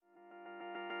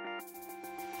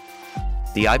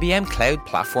The IBM Cloud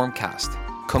Platform Cast,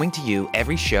 coming to you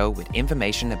every show with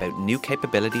information about new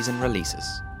capabilities and releases.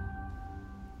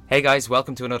 Hey guys,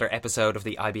 welcome to another episode of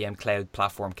the IBM Cloud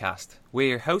Platform Cast. We're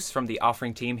your hosts from the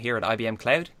offering team here at IBM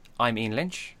Cloud. I'm Ian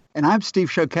Lynch. And I'm Steve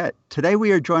Choquette. Today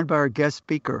we are joined by our guest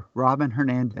speaker, Robin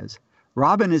Hernandez.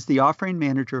 Robin is the offering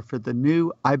manager for the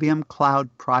new IBM Cloud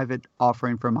Private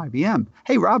offering from IBM.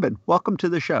 Hey Robin, welcome to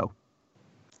the show.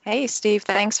 Hey Steve,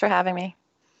 thanks for having me.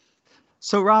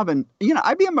 So Robin,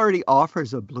 IBM already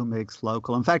offers a Bluemix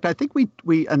Local. In fact, I think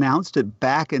we announced it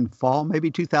back in fall, maybe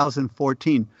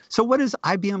 2014. So what is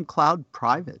IBM Cloud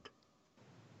Private?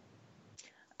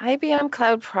 IBM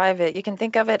Cloud Private, you can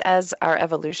think of it as our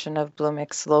evolution of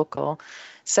Bluemix Local.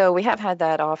 So we have had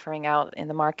that offering out in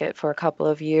the market for a couple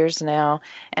of years now,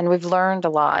 and we've learned a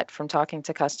lot from talking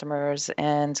to customers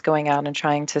and going out and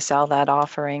trying to sell that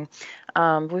offering.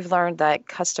 We've learned that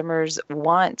customers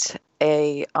want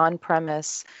a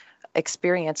on-premise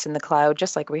experience in the cloud,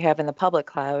 just like we have in the public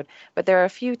cloud, but there are a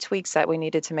few tweaks that we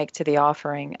needed to make to the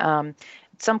offering.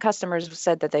 Some customers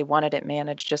said that they wanted it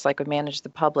managed just like we manage the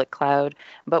public cloud,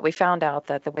 but we found out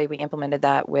that the way we implemented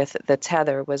that with the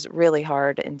tether was really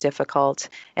hard and difficult,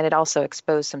 and it also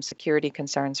exposed some security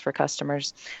concerns for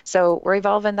customers. So we're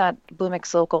evolving that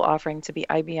Bluemix Local offering to be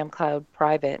IBM Cloud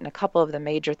Private, and a couple of the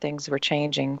major things we're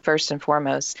changing, first and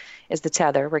foremost, is the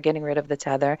tether. We're getting rid of the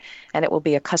tether, and it will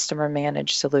be a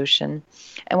customer-managed solution.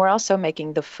 And we're also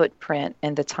making the footprint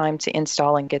and the time to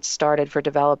install and get started for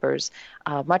developers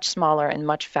much smaller and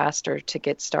much faster to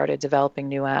get started developing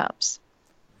new apps.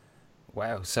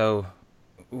 Wow, so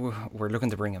we're looking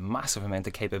to bring a massive amount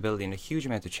of capability and a huge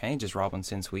amount of changes, Robin,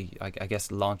 since we, I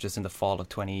guess, launched this in the fall of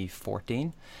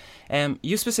 2014.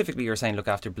 You specifically are saying look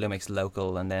after Bluemix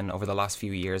Local, and then over the last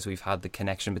few years we've had the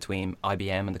connection between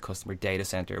IBM and the customer data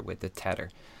center with the tether.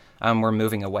 We're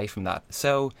moving away from that.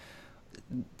 So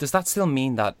does that still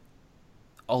mean that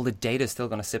all the data is still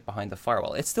going to sit behind the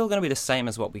firewall? It's still going to be the same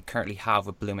as what we currently have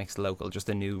with Bluemix Local, just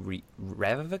a new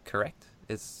rev of it, correct?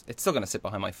 It's still going to sit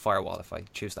behind my firewall if I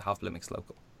choose to have Bluemix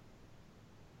Local.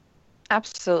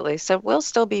 Absolutely. So we'll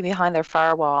still be behind their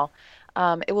firewall.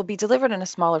 It will be delivered in a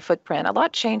smaller footprint. A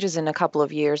lot changes in a couple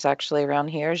of years, actually, around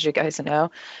here, as you guys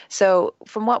know. So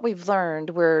from what we've learned,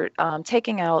 we're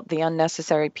taking out the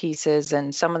unnecessary pieces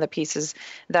and some of the pieces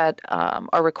that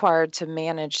are required to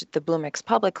manage the Bluemix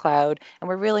public cloud, and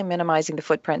we're really minimizing the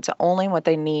footprint to only what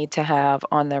they need to have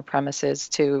on their premises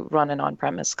to run an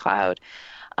on-premise cloud.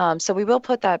 So we will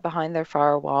put that behind their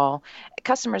firewall.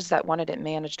 Customers that wanted it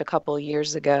managed a couple of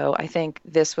years ago, I think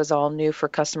this was all new for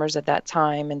customers at that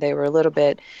time, and they were a little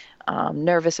bit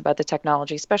nervous about the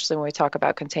technology, especially when we talk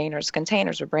about containers.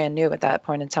 Containers were brand new at that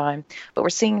point in time, but we're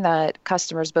seeing that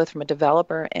customers, both from a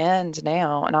developer and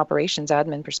now an operations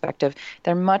admin perspective,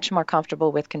 they're much more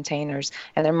comfortable with containers,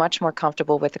 and they're much more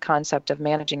comfortable with the concept of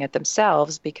managing it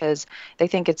themselves because they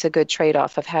think it's a good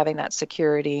trade-off of having that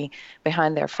security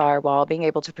behind their firewall, being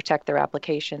able to protect their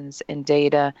applications and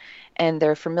data, and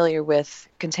they're familiar with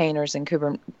containers and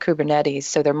Kubernetes,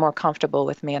 so they're more comfortable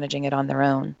with managing it on their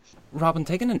own. Robin,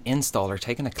 taking an install or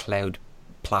taking a cloud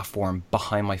platform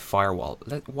behind my firewall,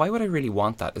 why would I really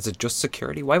want that? Is it just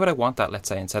security? Why would I want that, let's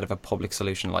say, instead of a public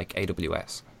solution like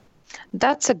AWS?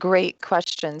 That's a great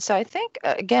question. So I think,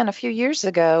 again, a few years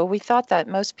ago, we thought that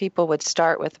most people would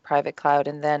start with the private cloud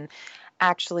and then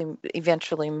actually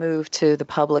eventually move to the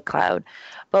public cloud.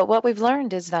 But what we've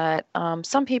learned is that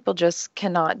some people just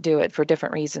cannot do it for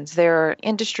different reasons. There are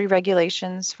industry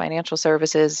regulations, financial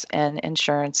services and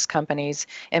insurance companies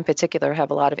in particular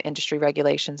have a lot of industry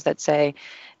regulations that say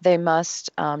they must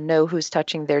know who's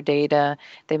touching their data.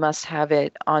 They must have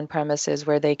it on premises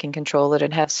where they can control it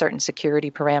and have certain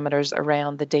security parameters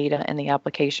around the data and the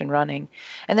application running.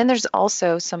 And then there's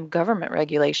also some government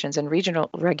regulations and regional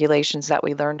regulations that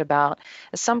we learned about.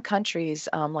 Some countries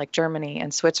like Germany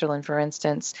and Switzerland, for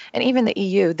instance, and even the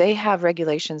EU, they have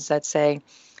regulations that say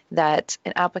that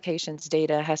an application's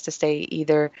data has to stay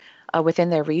either within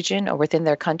their region or within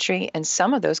their country. And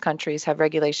some of those countries have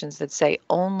regulations that say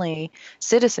only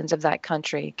citizens of that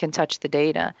country can touch the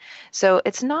data. So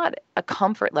it's not a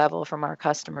comfort level from our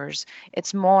customers.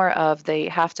 It's more of they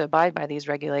have to abide by these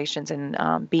regulations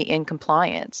and be in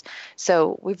compliance.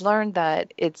 So we've learned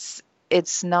that it's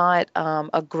not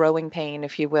a growing pain,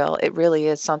 if you will. It really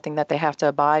is something that they have to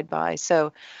abide by.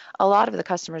 So a lot of the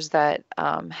customers that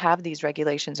have these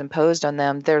regulations imposed on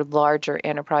them, they're larger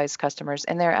enterprise customers,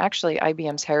 and they're actually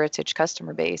IBM's heritage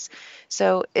customer base.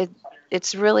 So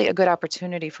it's really a good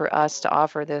opportunity for us to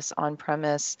offer this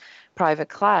on-premise private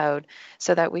cloud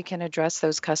so that we can address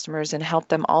those customers and help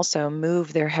them also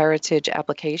move their heritage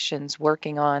applications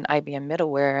working on IBM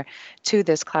middleware to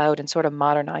this cloud and sort of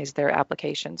modernize their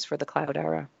applications for the cloud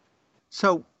era.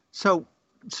 So, so,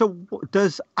 so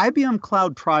does IBM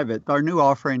Cloud Private, our new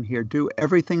offering here, do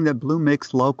everything that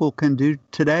Bluemix Local can do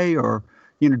today, or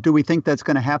do we think that's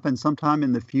going to happen sometime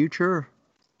in the future?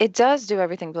 It does do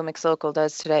everything Bluemix Local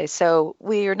does today. So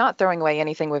we are not throwing away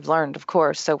anything we've learned, of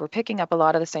course. So we're picking up a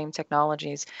lot of the same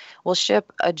technologies. We'll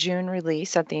ship a June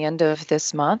release at the end of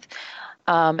this month.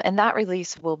 And that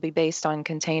release will be based on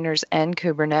containers and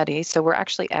Kubernetes. So we're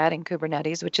actually adding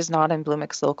Kubernetes, which is not in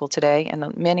Bluemix Local today.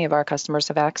 And many of our customers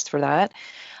have asked for that.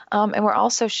 And we're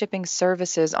also shipping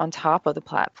services on top of the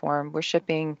platform. We're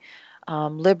shipping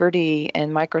Liberty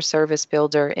and Microservice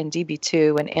Builder and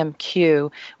DB2 and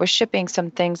MQ. We're shipping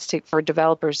some things for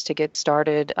developers to get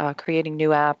started creating new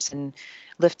apps and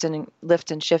lift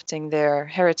and shifting their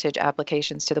heritage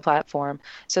applications to the platform.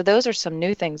 So those are some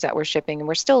new things that we're shipping, and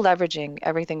we're still leveraging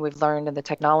everything we've learned in the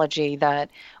technology that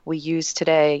we use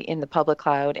today in the public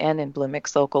cloud and in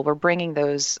Bluemix Local. We're bringing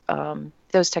those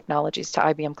technologies to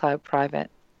IBM Cloud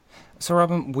Private. So,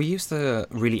 Robin, we used to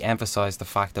really emphasize the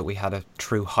fact that we had a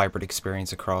true hybrid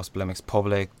experience across Bluemix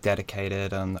Public,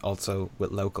 Dedicated, and also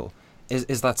with Local.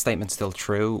 Is that statement still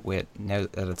true with now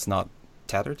that it's not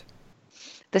tethered?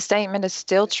 The statement is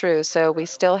still true. So we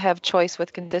still have choice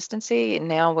with consistency. And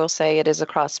now we'll say it is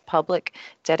across public,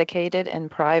 dedicated,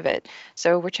 and private.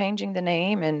 So we're changing the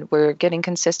name and we're getting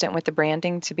consistent with the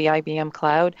branding to be IBM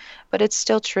Cloud, but it's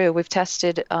still true. We've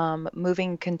tested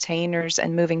moving containers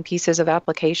and moving pieces of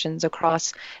applications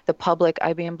across the public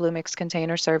IBM Bluemix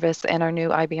container service and our new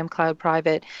IBM Cloud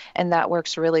Private, and that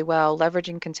works really well.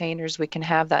 Leveraging containers, we can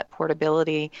have that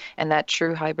portability and that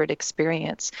true hybrid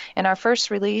experience. In our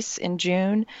first release in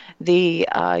June, the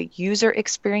user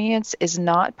experience is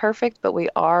not perfect, but we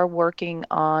are working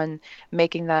on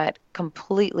making that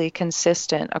completely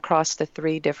consistent across the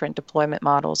 3 different deployment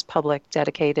models: public,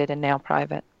 dedicated, and now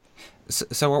private.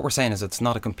 So what we're saying is it's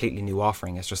not a completely new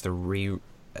offering, it's just really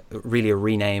a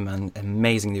rename and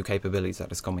amazing new capabilities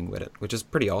that is coming with it, which is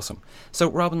pretty awesome. So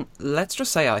Robin, let's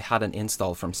just say I had an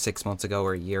install from 6 months ago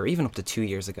or a year, even up to 2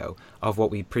 years ago, of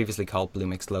what we previously called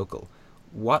Bluemix Local.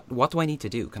 What do I need to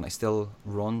do? Can I still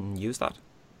run and use that?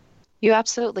 You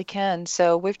absolutely can.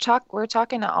 So we're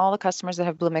talking to all the customers that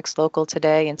have Bluemix Local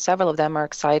today, and several of them are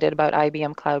excited about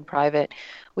IBM Cloud Private.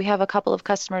 We have a couple of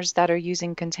customers that are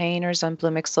using containers on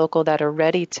Bluemix Local that are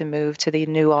ready to move to the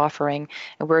new offering,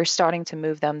 and we're starting to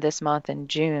move them this month in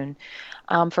June.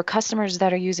 For customers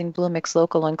that are using Bluemix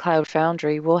Local and Cloud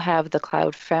Foundry, we'll have the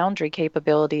Cloud Foundry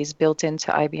capabilities built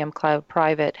into IBM Cloud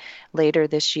Private later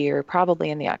this year, probably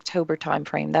in the October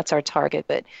timeframe. That's our target,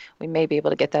 but we may be able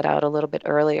to get that out a little bit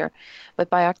earlier. But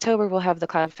by October, we'll have the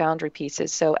Cloud Foundry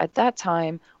pieces. So at that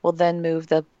time, we'll then move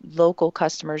the local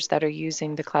customers that are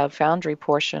using the Cloud Foundry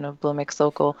portion of Bluemix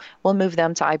Local, we'll move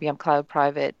them to IBM Cloud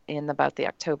Private in about the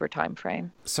October timeframe.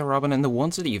 So Robin, and the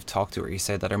ones that you've talked to or you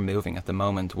said that are moving at the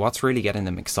moment, what's really getting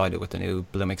them excited with the new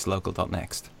Bluemix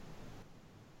Local.next?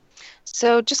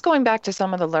 So just going back to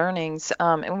some of the learnings,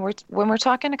 and when we're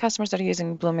talking to customers that are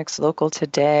using Bluemix Local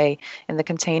today in the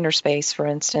container space, for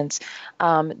instance,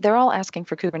 they're all asking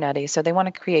for Kubernetes. So they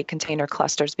want to create container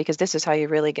clusters because this is how you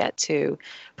really get to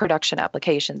production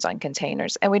applications on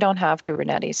containers. And we don't have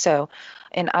Kubernetes. So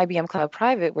in IBM Cloud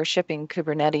Private, we're shipping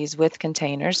Kubernetes with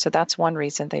containers. So that's one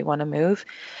reason they want to move.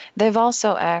 They've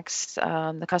also asked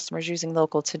the customers using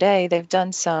Local today, they've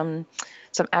done some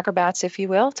acrobats, if you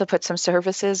will, to put some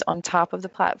services on top of the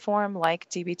platform like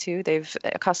DB2.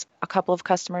 A couple of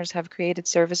customers have created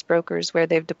service brokers where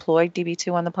they've deployed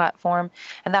DB2 on the platform,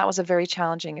 and that was a very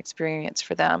challenging experience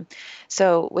for them.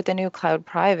 So with the new Cloud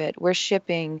Private, we're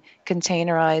shipping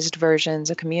containerized versions,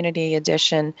 a community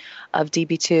edition of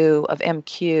DB2, of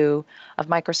MQ, of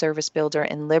Microservice Builder,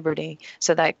 and Liberty,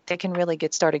 so that they can really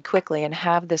get started quickly and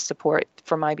have this support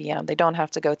from IBM. They don't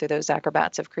have to go through those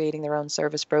acrobats of creating their own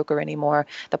service broker anymore.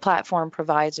 The platform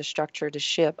provides a structure to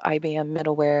ship IBM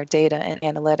middleware, data, and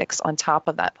analytics on top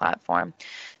of that platform.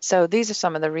 So these are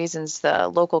some of the reasons the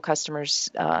local customers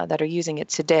that are using it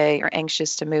today are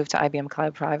anxious to move to IBM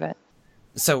Cloud Private.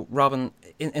 So, Robin,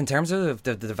 in terms of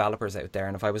the developers out there,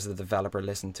 and if I was a developer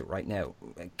listening to it right now,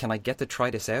 can I get to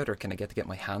try this out, or can I get to get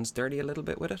my hands dirty a little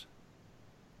bit with it?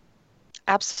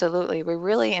 Absolutely. We're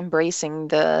really embracing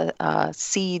the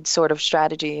seed sort of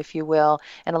strategy, if you will,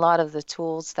 and a lot of the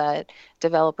tools that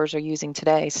developers are using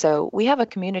today. So we have a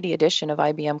community edition of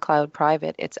IBM Cloud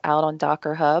Private. It's out on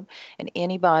Docker Hub, and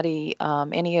anybody,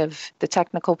 any of the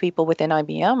technical people within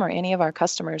IBM or any of our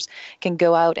customers can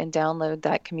go out and download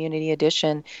that community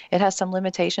edition. It has some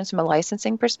limitations from a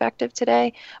licensing perspective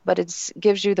today, but it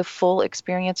gives you the full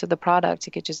experience of the product.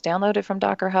 You could just download it from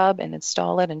Docker Hub and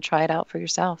install it and try it out for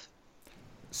yourself.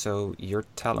 So you're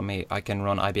telling me I can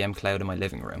run IBM Cloud in my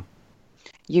living room?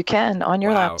 You can on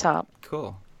your Wow, laptop.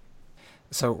 cool.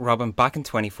 So Robin, back in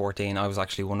 2014, I was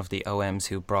actually one of the OMs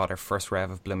who brought our first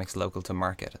rev of Bluemix Local to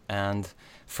market. And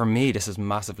for me, this is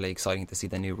massively exciting to see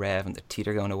the new rev and the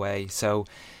teeter going away. So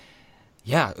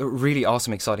yeah, really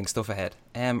awesome, exciting stuff ahead.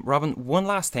 Robin, one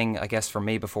last thing, I guess, for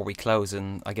me before we close,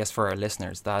 and I guess for our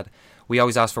listeners, that we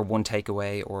always ask for one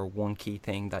takeaway or one key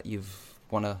thing that you've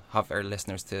want to have our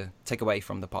listeners to take away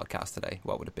from the podcast today.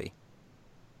 What would it be?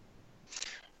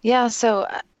 Yeah, so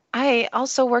I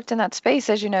also worked in that space,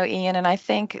 as you know, Ian, and I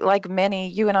think like many,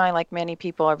 you and I, like many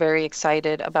people, are very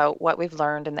excited about what we've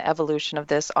learned and the evolution of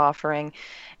this offering.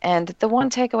 And the one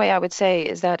takeaway I would say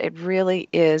is that it really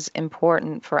is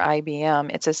important for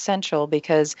IBM. It's essential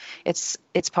because it's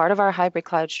part of our hybrid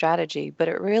cloud strategy, but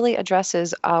it really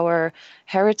addresses our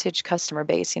heritage customer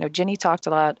base. You know, Ginny talked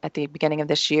a lot at the beginning of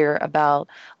this year about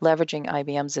leveraging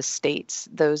IBM's estates,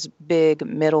 those big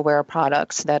middleware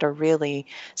products that are really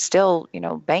still, you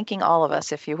know, banking all of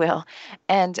us, if you will.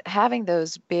 And having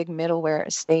those big middleware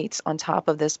estates on top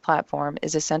of this platform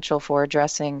is essential for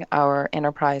addressing our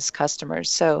enterprise customers.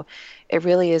 So it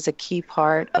really is a key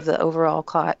part of the overall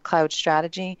cloud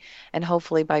strategy. And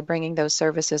hopefully by bringing those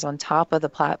services on top of the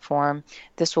platform,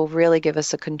 this will really give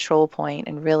us a control point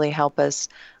and really help us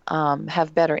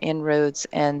have better inroads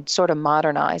and sort of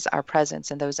modernize our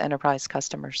presence in those enterprise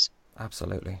customers.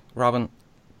 Absolutely. Robin,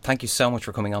 thank you so much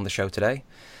for coming on the show today.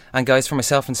 And guys, for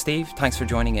myself and Steve, thanks for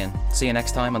joining in. See you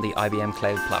next time on the IBM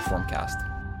Cloud Platform Cast.